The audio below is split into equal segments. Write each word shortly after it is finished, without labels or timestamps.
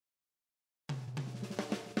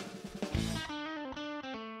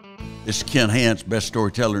This is Ken Hance, best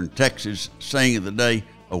storyteller in Texas. Saying of the day,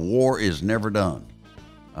 a war is never done.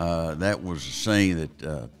 That was a saying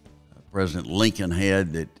that President Lincoln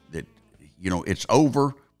had that it's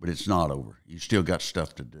over, but it's not over. You still got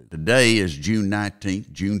stuff to do. Today is June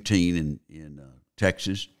 19th, Juneteenth in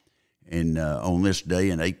Texas. And on this day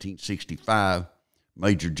in 1865,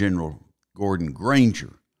 Major General Gordon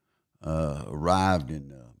Granger arrived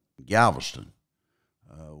in Galveston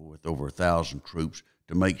with over 1,000 troops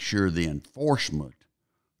to make sure the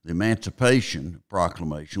Emancipation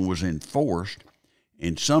Proclamation was enforced.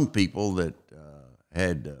 And some people that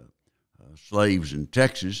had slaves in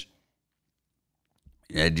Texas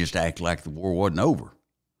had just act like the war wasn't over.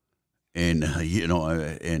 And,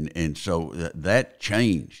 and so that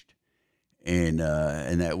changed. And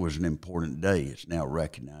that was an important day. It's now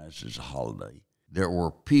recognized as a holiday. There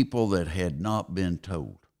were people that had not been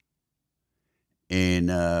told. And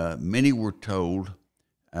many were told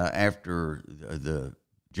after the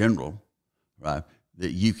general, right,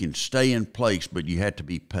 that you can stay in place, but you had to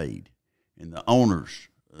be paid. And the owners,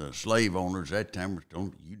 slave owners at that time,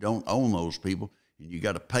 you don't own those people, and you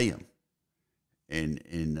got to pay them.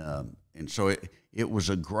 And so it was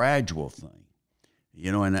a gradual thing.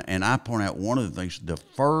 And I point out one of the things, the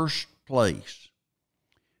first place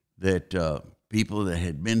that people that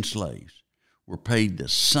had been slaves were paid the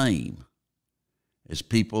same as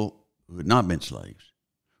people who had not been slaves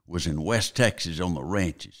was in West Texas on the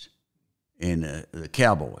ranches and the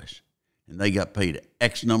cowboys. And they got paid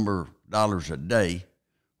X number of dollars a day,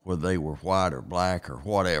 whether they were white or black or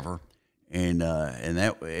whatever. And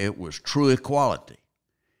that it was true equality.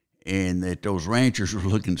 And that those ranchers were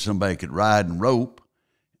looking at somebody who could ride and rope,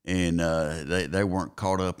 and they weren't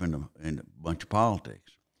caught up in a bunch of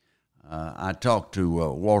politics. I talked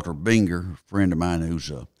to Walter Binger, a friend of mine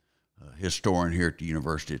who's a historian here at the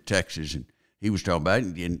University of Texas, and he was talking about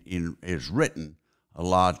it, and has written a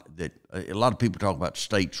lot that a lot of people talk about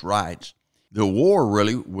states' rights. The war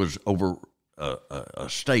really was over a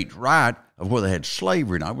state right of whether they had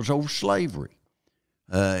slavery or not. It was over slavery.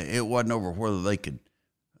 It wasn't over whether they could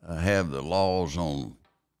have the laws on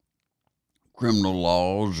criminal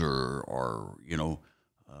laws or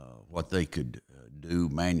what they could do,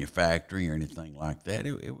 manufacturing or anything like that.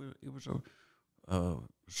 It was a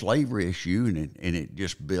slavery issue, and it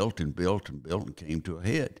just built and built and built and came to a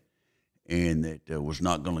head, and it was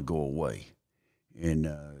not going to go away. And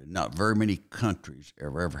not very many countries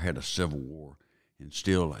ever had a civil war and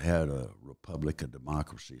still had a republic, a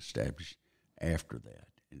democracy established after that.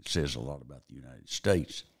 And it says a lot about the United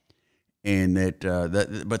States. And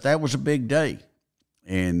but that was a big day,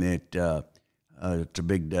 and it's a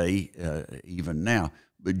big day even now.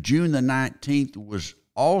 But June the 19th was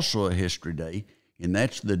also a history day, and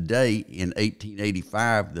that's the day in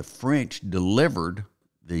 1885 the French delivered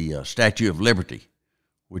the Statue of Liberty,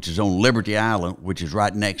 which is on Liberty Island, which is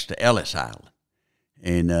right next to Ellis Island.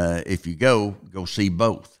 And if you go see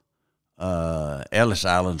both. Ellis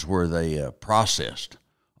Island's where they processed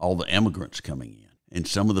all the immigrants coming in. And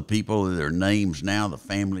some of the people, their names now, the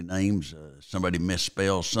family names, somebody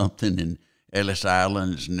misspelled something in Ellis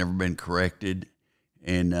Island. It's never been corrected.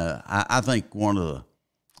 And I think one of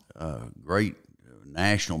the great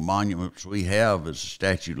national monuments we have is the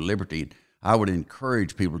Statue of Liberty. I would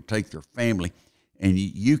encourage people to take their family, and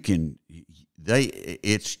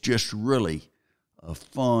it's just really a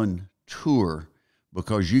fun tour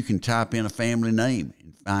because you can type in a family name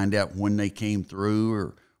and find out when they came through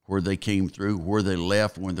or where they came through, where they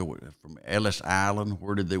left, when they were from Ellis Island,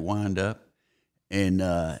 where did they wind up. And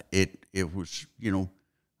it was,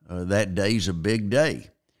 that day's a big day.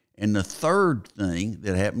 And the third thing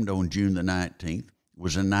that happened on June the 19th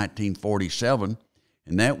was in 1947,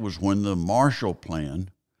 and that was when the Marshall Plan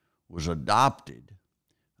was adopted,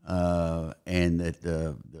 and that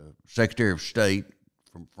the Secretary of State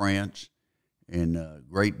from France and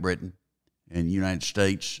Great Britain and the United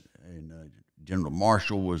States and General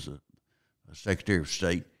Marshall was a Secretary of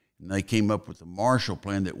State, and they came up with the Marshall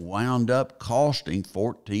Plan that wound up costing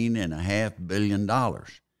 $14.5 billion.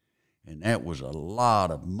 And that was a lot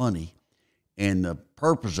of money. And the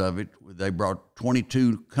purpose of it, they brought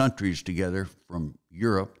 22 countries together from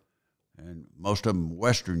Europe, and most of them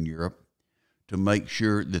Western Europe, to make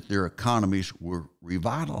sure that their economies were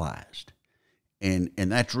revitalized. And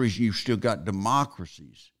that's the reason you've still got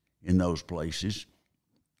democracies in those places.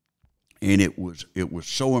 And it was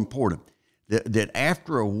so important that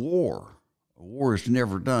after a war is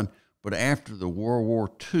never done, but after the World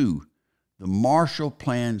War II, the Marshall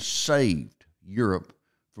Plan saved Europe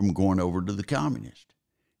from going over to the communists.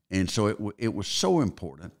 And so it was so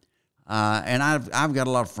important. And I've got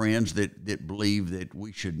a lot of friends that believe that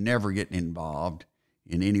we should never get involved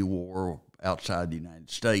in any war outside the United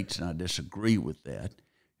States, and I disagree with that,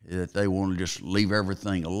 that they want to just leave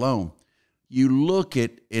everything alone. You look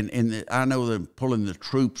at, and I know that pulling the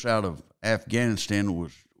troops out of Afghanistan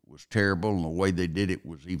was terrible, and the way they did it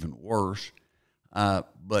was even worse.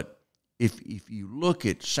 But if you look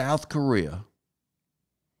at South Korea,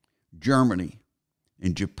 Germany,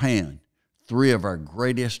 and Japan, three of our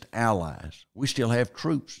greatest allies, we still have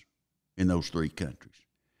troops in those three countries,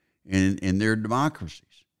 and they're democracies.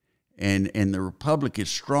 And the Republic is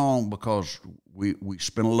strong because we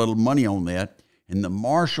spent a little money on that. And the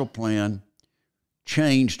Marshall Plan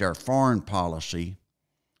changed our foreign policy,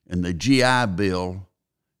 and the GI Bill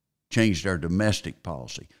changed our domestic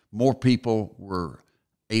policy. More people were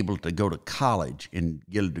able to go to college and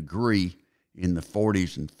get a degree in the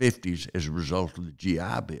 40s and 50s as a result of the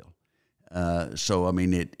GI Bill. So, I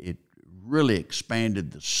mean, it really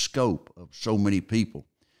expanded the scope of so many people.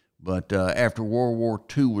 But after World War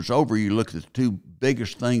II was over, you look at the two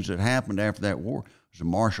biggest things that happened after that war. It was the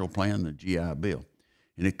Marshall Plan and the GI Bill.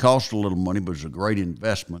 And it cost a little money, but it was a great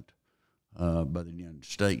investment by the United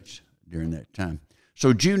States during that time.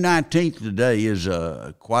 So June 19th today is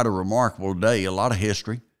quite a remarkable day, a lot of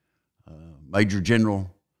history. Major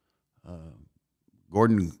General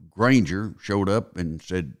Gordon Granger showed up and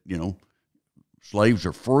said, you know, slaves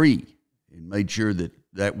are free, and made sure that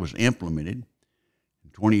that was implemented.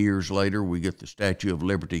 20 years later, we get the Statue of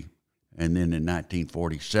Liberty, and then in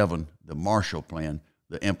 1947, the Marshall Plan,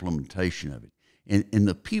 the implementation of it. And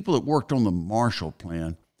the people that worked on the Marshall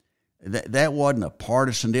Plan, that wasn't a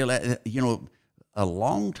partisan deal. You know, a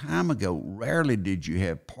long time ago, rarely did you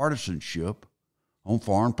have partisanship on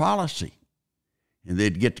foreign policy. And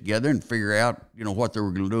they'd get together and figure out, you know, what they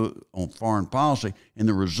were going to do on foreign policy. And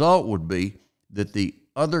the result would be that the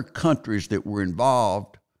other countries that were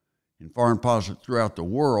involved in foreign policy throughout the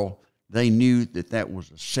world, they knew that that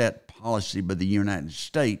was a set policy by the United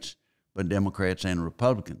States, by Democrats and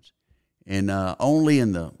Republicans. And only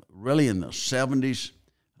in the 70s,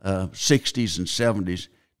 60s and 70s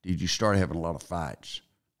did you start having a lot of fights.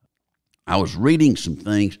 I was reading some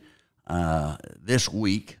things this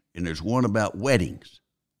week, and there's one about weddings,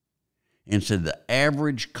 and said the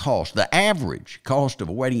average cost of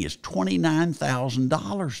a wedding is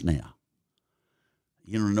 $29,000 now.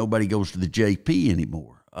 You know, nobody goes to the JP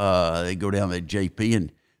anymore. They go down to the JP,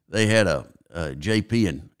 and they had a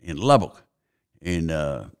JP in Lubbock, and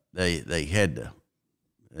they had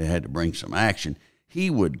to bring some action. He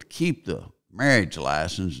would keep the marriage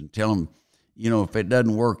license and tell them, you know, if it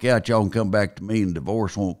doesn't work out, y'all can come back to me, and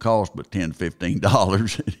divorce won't cost but $10,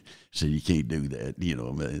 $15. So you can't do that, you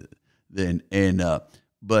know.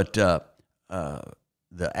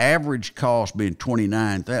 The average cost being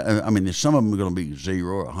 $29,000. I mean, some of them are going to be $0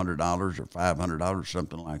 or $100 or $500,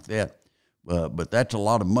 something like that. But that's a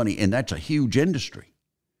lot of money, and that's a huge industry.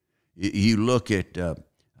 You look at,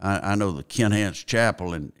 I know the Ken Hance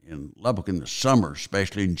Chapel in Lubbock in the summer,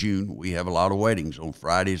 especially in June, we have a lot of weddings on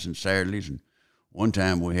Fridays and Saturdays. And one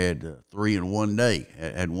time we had 3 in one day.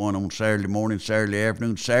 Had one on Saturday morning, Saturday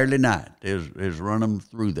afternoon, Saturday night. There's run them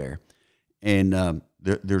through there. And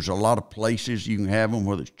there's a lot of places you can have them,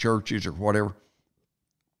 whether it's churches or whatever.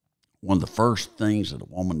 One of the first things that a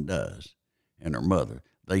woman does, and her mother,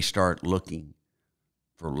 they start looking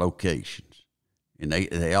for locations. And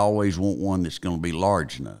they always want one that's going to be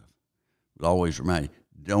large enough. But always remind you,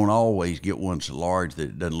 don't always get one so large that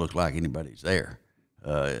it doesn't look like anybody's there.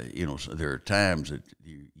 You know, so there are times that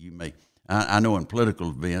you may, I know in political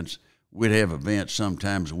events, we'd have events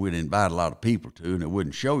sometimes and we'd invite a lot of people to, and it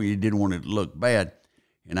wouldn't show you. You didn't want it to look bad.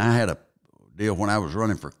 And I had a deal when I was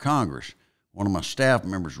running for Congress. One of my staff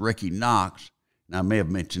members, Ricky Knox, and I may have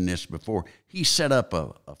mentioned this before, he set up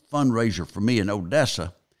a fundraiser for me in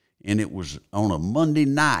Odessa, and it was on a Monday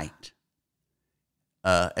night.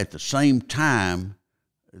 At the same time,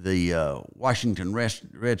 the Washington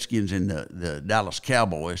Redskins and the Dallas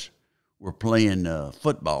Cowboys were playing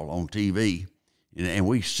football on TV, and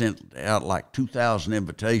we sent out like 2,000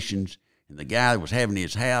 invitations. And the guy that was having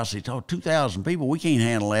his house, he told 2,000 people, we can't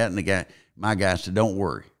handle that. And my guy said, don't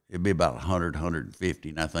worry, it'd be about 100, 150,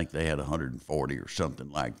 and I think they had 140 or something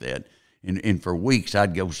like that. And for weeks,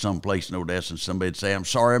 I'd go someplace in Odessa, and somebody'd say, I'm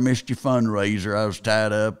sorry I missed your fundraiser. I was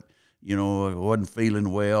tied up. You know, I wasn't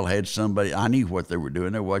feeling well, had somebody, I knew what they were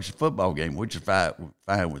doing. They were watching a football game, which is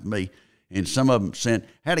fine with me. And some of them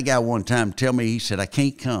had a guy one time tell me, he said, I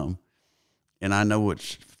can't come, and I know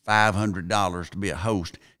it's $500 to be a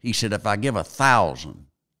host. He said, if I give 1,000,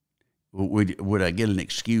 would I get an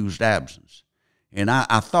excused absence? And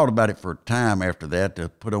I thought about it for a time after that to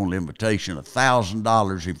put on the invitation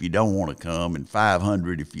 $1,000 if you don't want to come and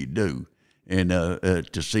 $500 if you do, and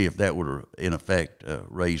to see if that would, in effect,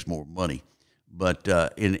 raise more money. But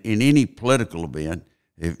in any political event,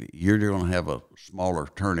 if you're going to have a smaller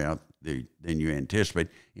turnout than you anticipate,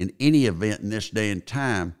 in any event in this day and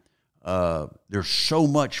time, there's so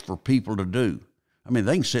much for people to do. I mean,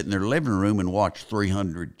 they can sit in their living room and watch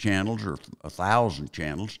 300 channels or 1,000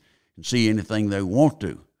 channels and see anything they want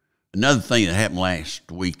to. Another thing that happened last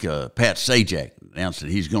week, Pat Sajak announced that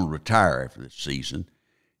he's going to retire after this season.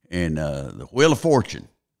 And the Wheel of Fortune,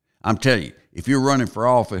 I'm telling you, if you're running for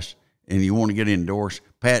office and you want to get endorsed,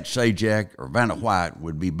 Pat Sajak or Vanna White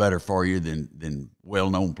would be better for you than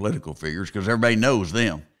well-known political figures, because everybody knows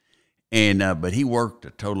them. And but he worked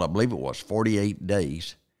a total, I believe it was 48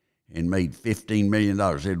 days, and made $15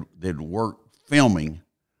 million. They'd worked filming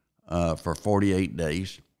for 48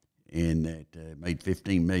 days, and that made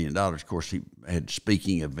 $15 million. Of course, he had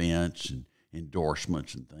speaking events and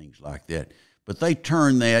endorsements and things like that. But they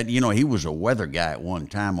turned that, you know, he was a weather guy at one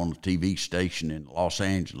time on a TV station in Los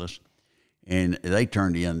Angeles, and they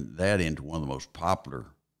turned that into one of the most popular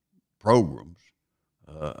programs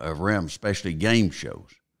around, especially game shows.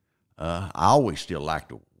 I always still like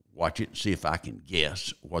to watch it and see if I can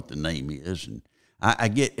guess what the name is. And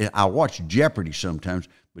I watch Jeopardy sometimes,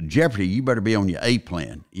 but Jeopardy, you better be on your A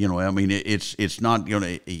plan. You know, I mean, it's not going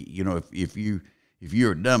to, you know, if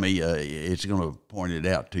you're a dummy, it's going to point it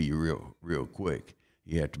out to you real quick.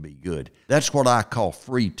 You have to be good. That's what I call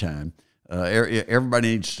free time. Everybody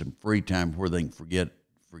needs some free time where they can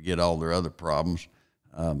forget all their other problems.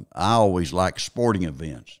 I always like sporting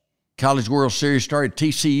events. College World Series started.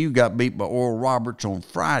 TCU got beat by Oral Roberts on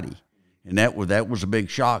Friday, and that was a big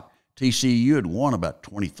shock. TCU had won about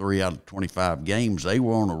 23 out of 25 games. They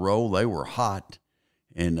were on a roll. They were hot,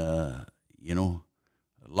 and you know,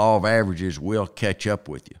 law of averages will catch up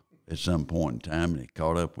with you at some point in time, and it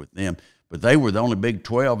caught up with them. But they were the only Big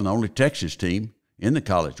 12 and the only Texas team in the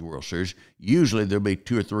College World Series. Usually there'll be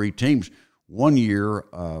 2 or 3 teams. One year,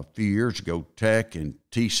 a few years ago, Tech and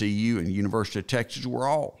TCU and University of Texas were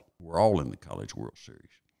all in the College World Series.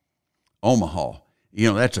 Omaha, you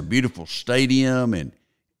know, that's a beautiful stadium,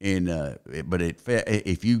 but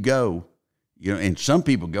if you go, you know, and some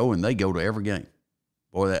people go and they go to every game.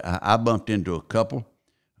 Boy, I bumped into a couple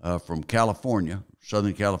from California,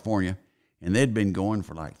 Southern California, and they'd been going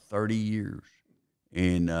for like 30 years.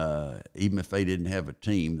 And even if they didn't have a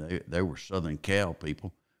team, they were Southern Cal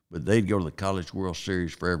people, but they'd go to the College World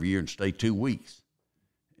Series for every year and stay 2 weeks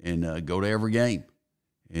and go to every game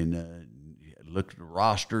and looked at the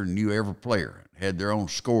roster and knew every player, had their own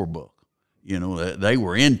scorebook. You know, they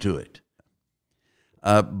were into it.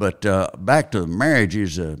 But back to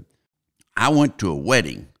marriages, I went to a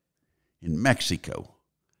wedding in Mexico,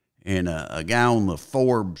 and a guy on the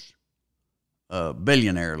Forbes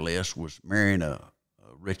billionaire list was marrying a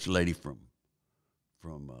rich lady from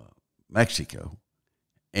Mexico,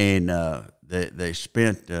 and they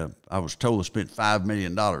spent, I was told they spent $5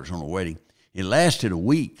 million on a wedding. It lasted a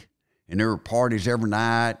week, and there were parties every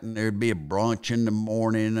night, and there'd be a brunch in the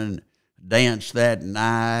morning and dance that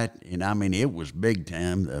night. And I mean, it was big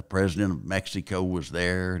time. The president of Mexico was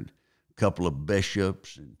there, and a couple of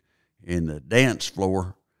bishops, and the dance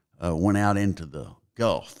floor went out into the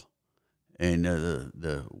Gulf, and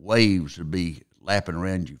the waves would be lapping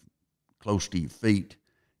around you close to your feet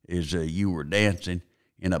as you were dancing.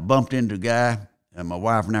 And I bumped into a guy, and my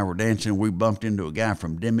wife and I were dancing. We bumped into a guy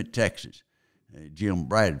from Dimmitt, Texas. Jim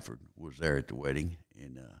Bradford was there at the wedding,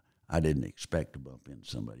 and I didn't expect to bump into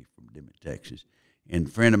somebody from Dimmitt, Texas. And a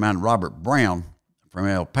friend of mine, Robert Brown from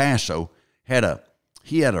El Paso, had a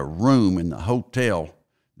room in the hotel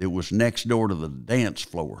that was next door to the dance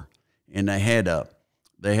floor, and they had a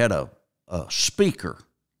speaker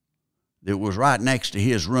that was right next to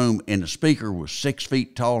his room, and the speaker was 6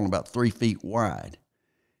 feet tall and about 3 feet wide.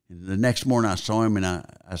 And the next morning I saw him, and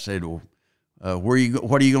I said, well, what are you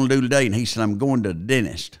going to do today? And he said, I'm going to the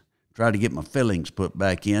dentist, try to get my fillings put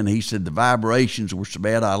back in. He said the vibrations were so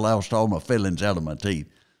bad I lost all my fillings out of my teeth.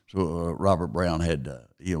 So Robert Brown had to,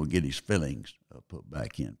 get his fillings put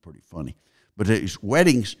back in. Pretty funny. But his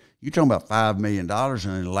weddings, you're talking about $5 million. And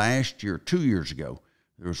then last year, 2 years ago,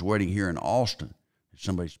 there was a wedding here in Austin that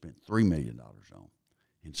somebody spent $3 million on.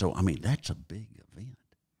 And so, I mean, that's a big event.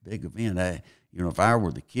 Big event. If I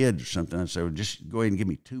were the kids or something, I'd say, well, just go ahead and give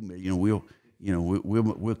me $2 million.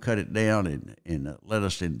 We'll cut it down and let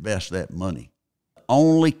us invest that money.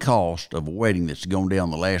 Only cost of a wedding that's gone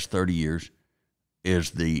down the last 30 years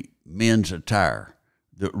is the men's attire.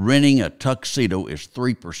 The renting a tuxedo is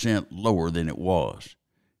 3% lower than it was.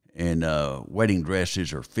 and wedding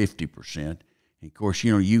dresses are 50%. And of course,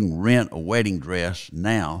 you know, you can rent a wedding dress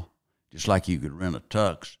now, just like you could rent a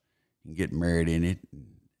tux and get married in it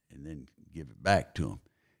and then give it back to them.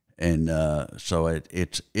 And so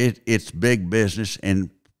it's big business and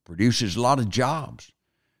produces a lot of jobs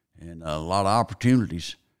and a lot of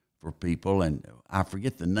opportunities for people. And I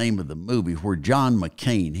forget the name of the movie where John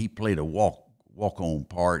McCain, he played a walk-on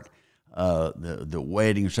part, the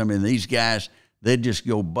wedding or something. And these guys, they'd just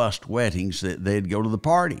go bust weddings. They'd go to the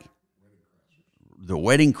party. The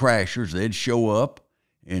wedding crashers, they'd show up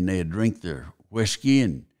and they'd drink their whiskey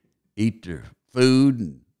and eat their food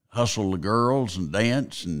and hustle the girls and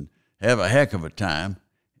dance and have a heck of a time.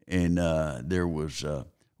 And there was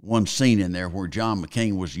one scene in there where John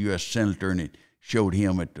McCain was a U.S. Senator, and it showed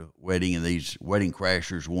him at the wedding, and these wedding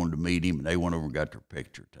crashers wanted to meet him, and they went over and got their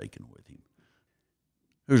picture taken with him.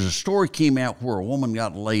 There's a story came out where a woman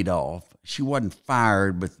got laid off. She wasn't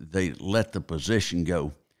fired, but they let the position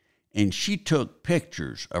go. And she took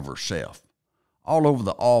pictures of herself all over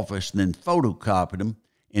the office and then photocopied them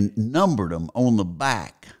and numbered them on the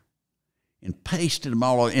back and pasted them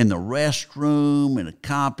all in the restroom, in a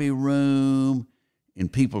copy room, in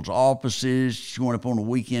people's offices. She went up on the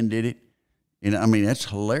weekend, did it. And, I mean, that's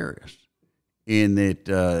hilarious. And that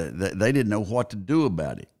they didn't know what to do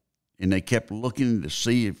about it. And they kept looking to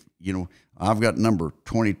see if, you know, I've got number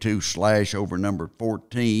 22 / over number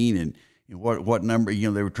 14 and what number, you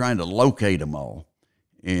know, they were trying to locate them all.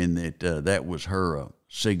 And that was her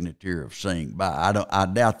signature of saying bye. I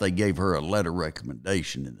doubt they gave her a letter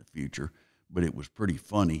recommendation in the future, but it was pretty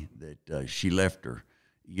funny that she left her,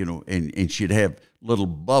 you know, and she'd have little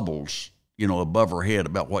bubbles, you know, above her head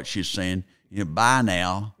about what she's saying. You know, bye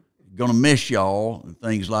now, gonna miss y'all, and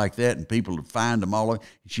things like that, and people would find them all over.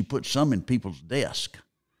 She put some in people's desk,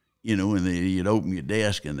 you know, and you'd open your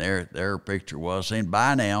desk, and there her picture was saying,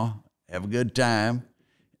 bye now, have a good time.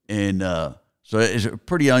 And so it's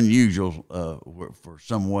pretty unusual for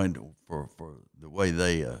someone, for the way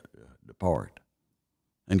they depart.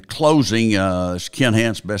 In closing, it's Ken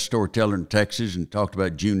Hance, best storyteller in Texas, and talked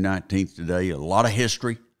about June 19th today. A lot of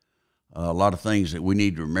history, a lot of things that we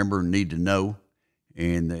need to remember and need to know,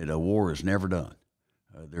 and that a war is never done.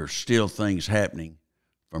 There's still things happening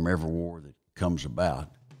from every war that comes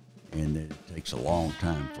about, and that it takes a long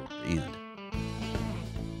time for it to end.